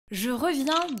Je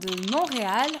reviens de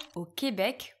Montréal, au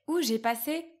Québec, où j'ai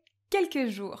passé quelques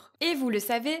jours. Et vous le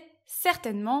savez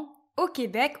certainement, au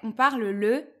Québec, on parle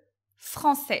le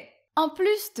français. En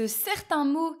plus de certains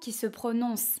mots qui se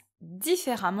prononcent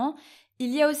différemment,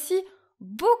 il y a aussi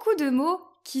beaucoup de mots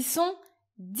qui sont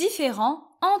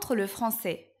différents entre le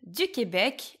français du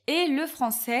Québec et le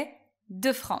français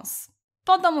de France.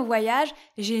 Pendant mon voyage,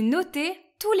 j'ai noté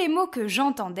tous les mots que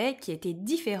j'entendais qui étaient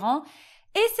différents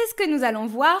et c'est ce que nous allons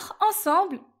voir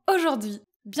ensemble aujourd'hui.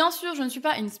 Bien sûr, je ne suis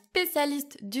pas une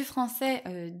spécialiste du français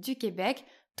du Québec.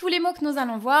 Tous les mots que nous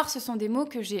allons voir, ce sont des mots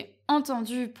que j'ai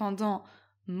entendus pendant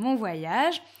mon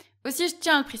voyage. Aussi, je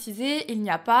tiens à le préciser, il n'y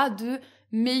a pas de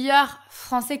meilleur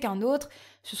français qu'un autre.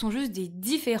 Ce sont juste des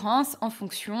différences en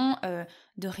fonction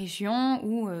de région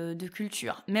ou de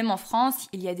culture. Même en France,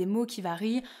 il y a des mots qui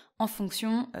varient en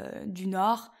fonction du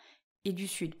nord et du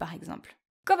sud, par exemple.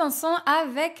 Commençons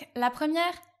avec la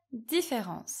première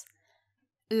différence.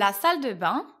 La salle de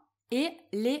bain et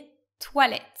les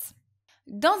toilettes.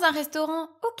 Dans un restaurant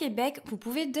au Québec, vous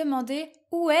pouvez demander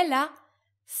où est la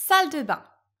salle de bain.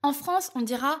 En France, on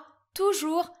dira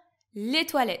toujours les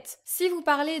toilettes. Si vous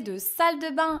parlez de salle de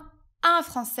bain à un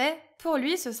Français, pour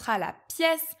lui, ce sera la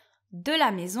pièce de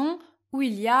la maison où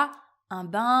il y a un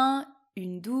bain,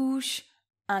 une douche,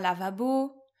 un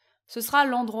lavabo. Ce sera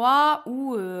l'endroit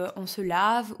où on se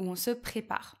lave, où on se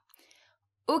prépare.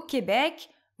 Au Québec,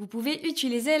 vous pouvez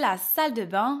utiliser la salle de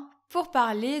bain pour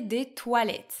parler des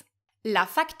toilettes, la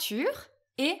facture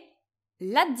et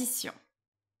l'addition.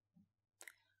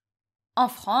 En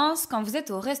France, quand vous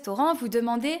êtes au restaurant, vous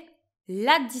demandez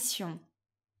l'addition.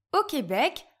 Au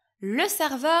Québec, le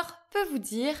serveur peut vous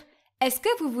dire « Est-ce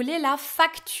que vous voulez la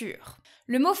facture ?»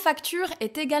 Le mot facture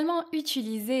est également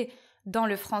utilisé dans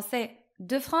le français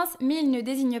de France, mais il ne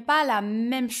désigne pas la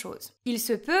même chose. Il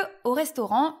se peut au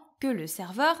restaurant que le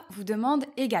serveur vous demande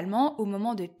également au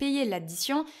moment de payer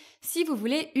l'addition si vous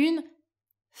voulez une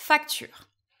facture.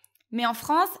 Mais en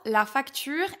France, la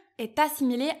facture est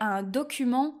assimilée à un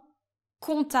document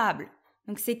comptable.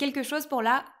 Donc c'est quelque chose pour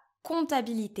la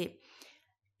comptabilité.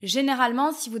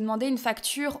 Généralement, si vous demandez une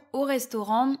facture au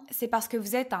restaurant, c'est parce que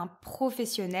vous êtes un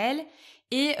professionnel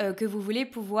et que vous voulez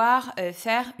pouvoir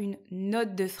faire une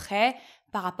note de frais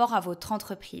par rapport à votre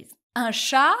entreprise. Un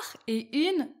char et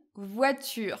une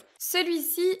voiture.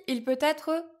 Celui-ci, il peut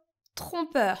être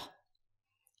trompeur.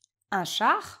 Un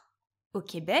char, au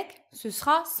Québec, ce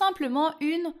sera simplement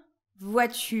une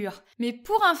voiture. Mais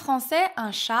pour un Français,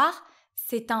 un char,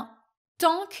 c'est un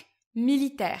tank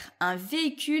militaire, un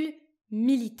véhicule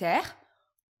militaire.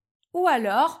 Ou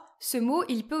alors, ce mot,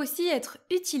 il peut aussi être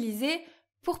utilisé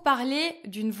pour parler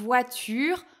d'une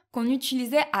voiture qu'on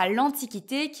utilisait à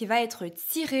l'Antiquité qui va être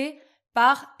tirée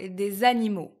par des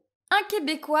animaux. Un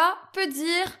Québécois peut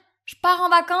dire « Je pars en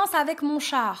vacances avec mon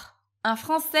char ». Un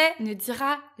Français ne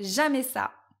dira jamais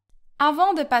ça.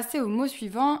 Avant de passer au mot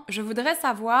suivant, je voudrais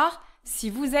savoir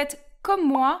si vous êtes comme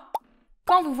moi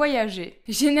quand vous voyagez.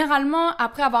 Généralement,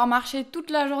 après avoir marché toute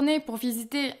la journée pour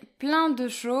visiter plein de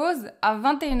choses, à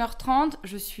 21h30,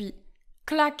 je suis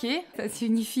claquée, ça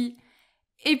signifie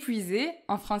épuisée,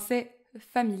 en français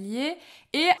familier,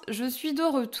 et je suis de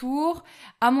retour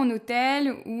à mon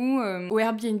hôtel ou au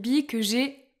Airbnb que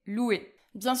j'ai loué.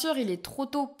 Bien sûr, il est trop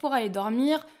tôt pour aller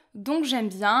dormir, donc j'aime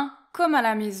bien, comme à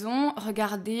la maison,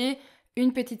 regarder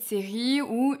une petite série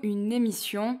ou une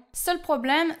émission. Seul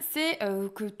problème, c'est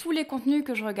que tous les contenus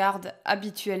que je regarde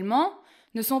habituellement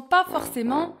ne sont pas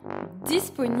forcément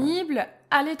disponibles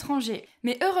à l'étranger.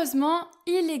 Mais heureusement,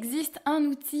 il existe un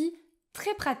outil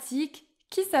très pratique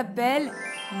qui s'appelle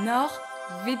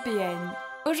NordVPN.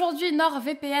 Aujourd'hui,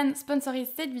 NordVPN sponsorise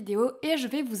cette vidéo et je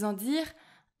vais vous en dire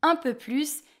un peu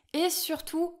plus et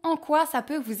surtout en quoi ça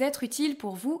peut vous être utile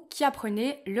pour vous qui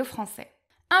apprenez le français.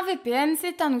 Un VPN,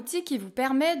 c'est un outil qui vous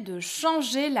permet de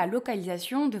changer la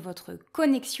localisation de votre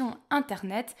connexion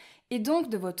Internet et donc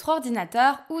de votre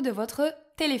ordinateur ou de votre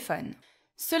téléphone.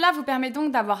 Cela vous permet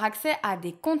donc d'avoir accès à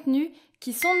des contenus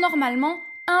qui sont normalement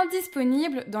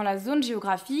indisponibles dans la zone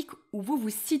géographique où vous vous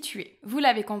situez. Vous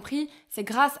l'avez compris, c'est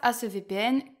grâce à ce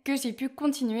VPN que j'ai pu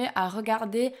continuer à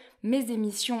regarder mes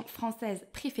émissions françaises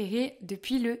préférées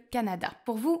depuis le Canada.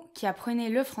 Pour vous qui apprenez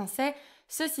le français,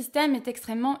 ce système est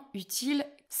extrêmement utile.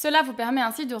 Cela vous permet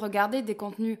ainsi de regarder des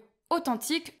contenus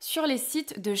authentiques sur les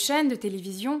sites de chaînes de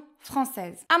télévision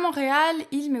françaises. À Montréal,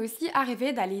 il m'est aussi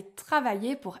arrivé d'aller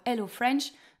travailler pour Hello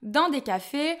French dans des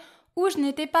cafés où je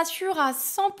n'étais pas sûre à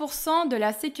 100% de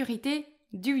la sécurité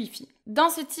du Wi-Fi. Dans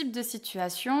ce type de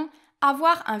situation,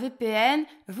 avoir un VPN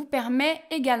vous permet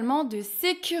également de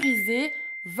sécuriser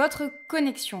votre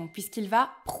connexion puisqu'il va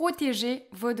protéger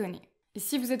vos données. Et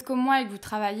si vous êtes comme moi et que vous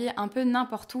travaillez un peu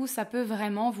n'importe où, ça peut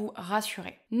vraiment vous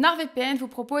rassurer. NordVPN vous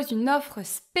propose une offre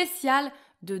spéciale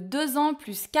de 2 ans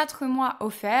plus 4 mois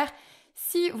offerts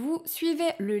si vous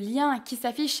suivez le lien qui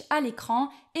s'affiche à l'écran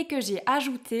et que j'ai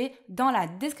ajouté dans la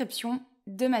description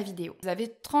de ma vidéo. Vous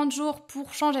avez 30 jours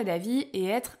pour changer d'avis et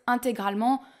être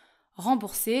intégralement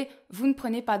remboursé. Vous ne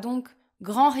prenez pas donc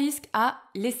grand risque à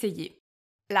l'essayer.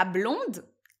 La blonde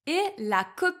et la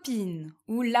copine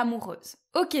ou l'amoureuse.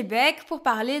 Au Québec, pour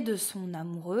parler de son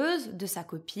amoureuse, de sa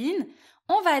copine,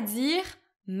 on va dire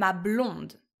ma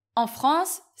blonde. En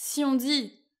France, si on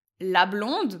dit la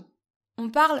blonde, on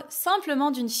parle simplement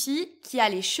d'une fille qui a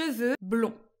les cheveux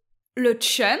blonds. Le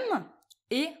chum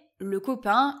est le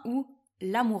copain ou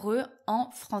l'amoureux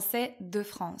en français de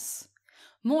France.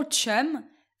 Mon chum,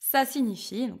 ça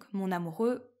signifie donc mon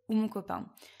amoureux ou mon copain.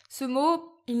 Ce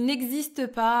mot, il n'existe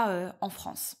pas en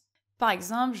France. Par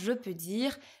exemple, je peux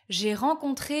dire « j'ai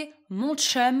rencontré mon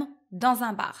chum dans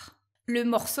un bar ». Le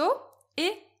morceau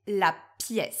est la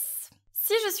pièce.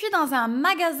 Si je suis dans un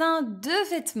magasin de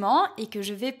vêtements et que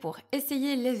je vais pour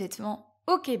essayer les vêtements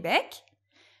au Québec,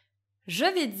 je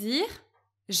vais dire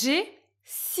 « j'ai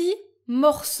 6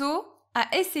 morceaux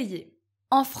à essayer ».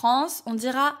 En France, on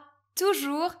dira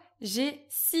toujours « j'ai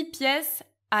 6 pièces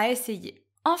à essayer ».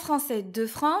 En français de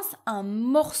France, un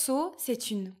morceau, c'est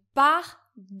une part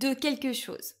de quelque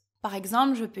chose. Par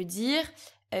exemple, je peux dire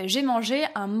j'ai mangé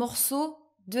un morceau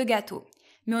de gâteau,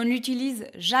 mais on ne l'utilise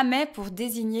jamais pour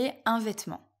désigner un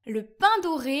vêtement. Le pain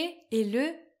doré et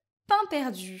le pain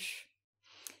perdu.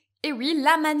 Et oui,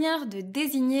 la manière de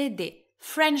désigner des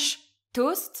French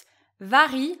toast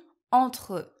varie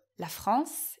entre la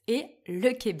France et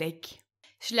le Québec.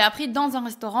 Je l'ai appris dans un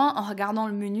restaurant en regardant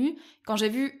le menu. Quand j'ai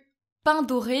vu pain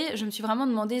doré, je me suis vraiment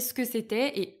demandé ce que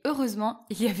c'était et heureusement,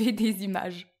 il y avait des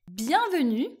images.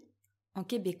 Bienvenue en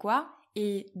québécois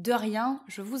et de rien,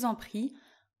 je vous en prie,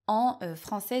 en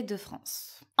français de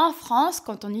France. En France,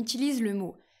 quand on utilise le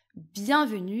mot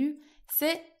bienvenue,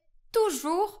 c'est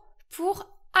toujours pour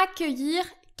accueillir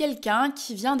quelqu'un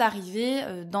qui vient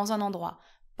d'arriver dans un endroit.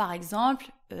 Par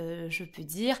exemple, je peux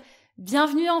dire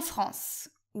bienvenue en France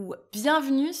ou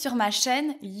bienvenue sur ma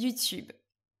chaîne YouTube.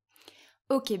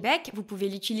 Au Québec, vous pouvez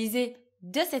l'utiliser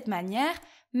de cette manière,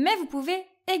 mais vous pouvez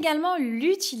également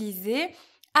l'utiliser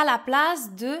à la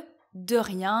place de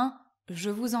rien, je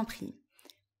vous en prie.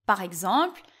 Par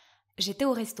exemple, j'étais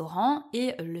au restaurant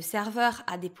et le serveur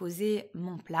a déposé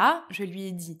mon plat, je lui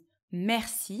ai dit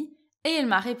merci et il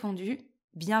m'a répondu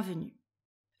bienvenue.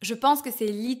 Je pense que c'est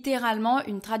littéralement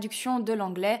une traduction de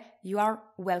l'anglais you are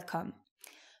welcome.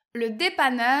 Le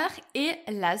dépanneur et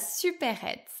la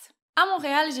supérette. À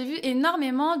Montréal, j'ai vu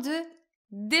énormément de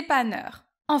dépanneurs.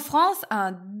 En France,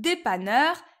 un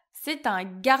dépanneur, c'est un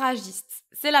garagiste.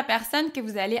 C'est la personne que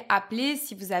vous allez appeler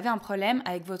si vous avez un problème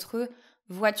avec votre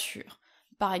voiture.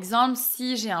 Par exemple,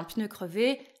 si j'ai un pneu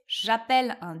crevé,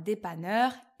 j'appelle un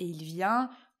dépanneur et il vient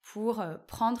pour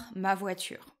prendre ma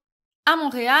voiture. À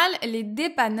Montréal, les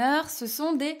dépanneurs, ce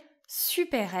sont des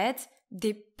supérettes,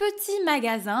 des petits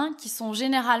magasins qui sont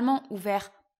généralement ouverts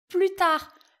plus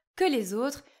tard que les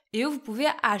autres et où vous pouvez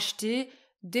acheter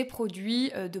des produits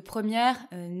de première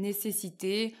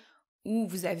nécessité où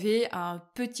vous avez un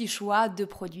petit choix de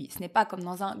produits. Ce n'est pas comme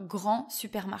dans un grand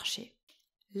supermarché.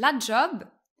 La job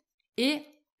est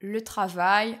le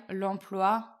travail,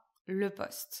 l'emploi, le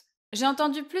poste. J'ai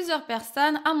entendu plusieurs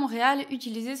personnes à Montréal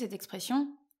utiliser cette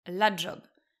expression « la job ».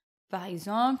 Par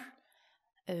exemple,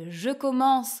 je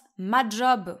commence ma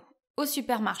job au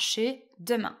supermarché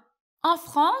demain. En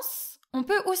France, on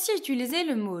peut aussi utiliser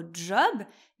le mot job,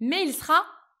 mais il sera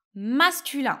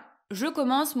masculin. Je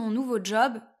commence mon nouveau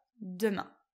job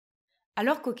demain.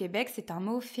 Alors qu'au Québec, c'est un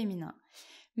mot féminin.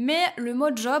 Mais le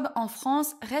mot job en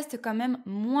France reste quand même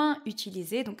moins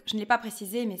utilisé. Donc, je ne l'ai pas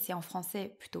précisé, mais c'est en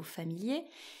français plutôt familier.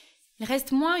 Il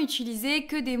reste moins utilisé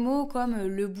que des mots comme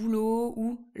le boulot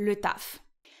ou le taf.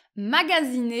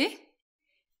 Magasiner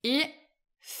et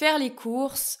faire les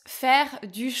courses, faire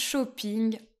du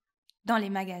shopping dans les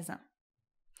magasins.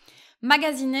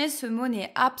 Magasiner, ce mot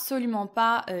n'est absolument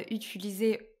pas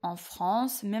utilisé en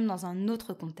France, même dans un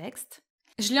autre contexte.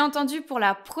 Je l'ai entendu pour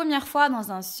la première fois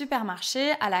dans un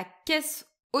supermarché à la caisse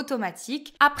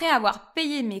automatique. Après avoir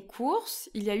payé mes courses,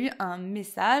 il y a eu un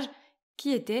message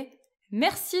qui était «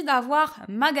 Merci d'avoir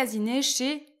magasiné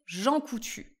chez Jean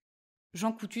Coutu ».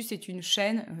 Jean Coutu, c'est une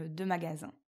chaîne de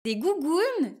magasins. Des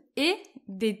gougounes et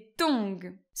des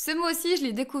tongs. Ce mot aussi, je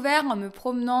l'ai découvert en me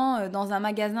promenant dans un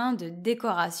magasin de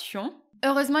décoration.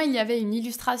 Heureusement, il y avait une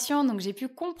illustration, donc j'ai pu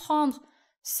comprendre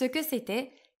ce que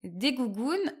c'était. Des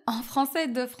gougounes, en français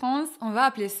de France, on va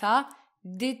appeler ça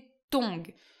des tongs.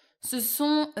 Ce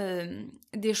sont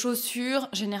des chaussures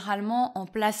généralement en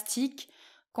plastique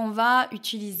qu'on va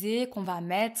utiliser, qu'on va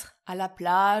mettre à la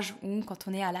plage ou quand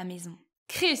on est à la maison.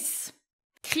 Chris.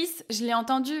 Chris, je l'ai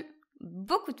entendu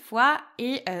beaucoup de fois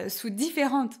et sous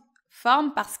différentes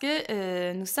formes parce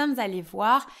que nous sommes allés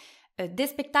voir des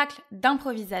spectacles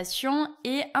d'improvisation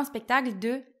et un spectacle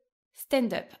de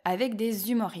stand-up avec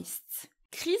des humoristes.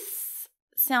 Chris,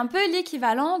 c'est un peu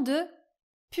l'équivalent de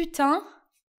putain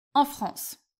en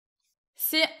France.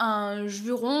 C'est un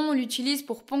juron, on l'utilise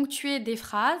pour ponctuer des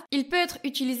phrases. Il peut être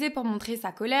utilisé pour montrer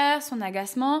sa colère, son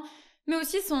agacement, mais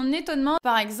aussi son étonnement.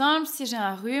 Par exemple, si j'ai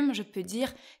un rhume, je peux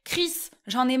dire « Chris,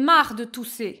 j'en ai marre de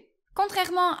tousser ».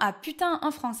 Contrairement à putain en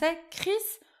français, Chris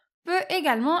peut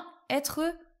également être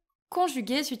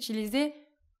conjugué, s'utiliser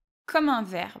comme un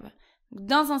verbe.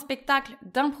 Dans un spectacle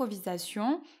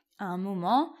d'improvisation, à un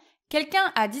moment,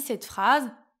 quelqu'un a dit cette phrase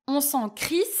 « On s'en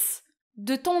crisse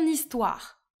de ton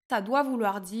histoire ». Ça doit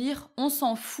vouloir dire « on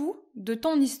s'en fout de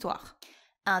ton histoire ».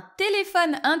 Un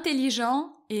téléphone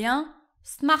intelligent et un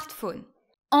smartphone.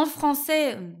 En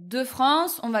français de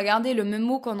France, on va garder le même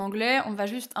mot qu'en anglais, on va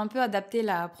juste un peu adapter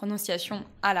la prononciation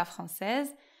à la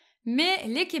française. Mais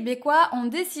les Québécois ont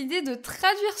décidé de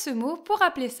traduire ce mot pour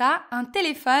appeler ça un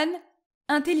téléphone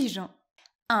intelligent.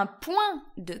 Un point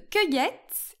de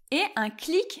cueillette et un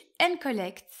click and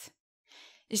collect.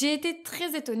 J'ai été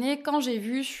très étonnée quand j'ai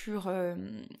vu sur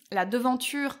la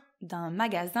devanture d'un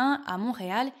magasin à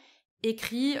Montréal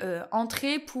écrit «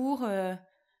 Entrée pour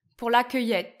la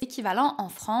cueillette », équivalent en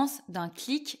France d'un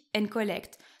click and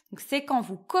collect. Donc c'est quand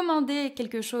vous commandez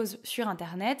quelque chose sur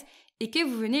Internet et que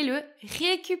vous venez le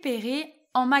récupérer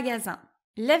en magasin.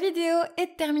 La vidéo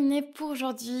est terminée pour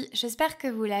aujourd'hui. J'espère que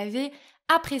vous l'avez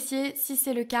appréciée. Si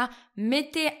c'est le cas,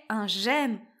 mettez un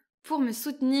j'aime pour me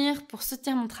soutenir, pour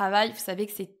soutenir mon travail. Vous savez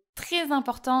que c'est très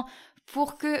important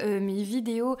pour que mes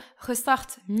vidéos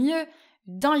ressortent mieux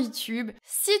dans YouTube.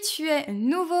 Si tu es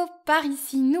nouveau par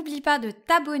ici, n'oublie pas de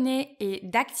t'abonner et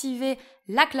d'activer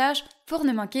la cloche pour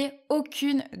ne manquer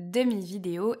aucune de mes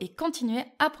vidéos et continuer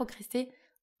à progresser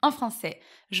en français.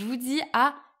 Je vous dis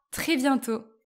à très bientôt.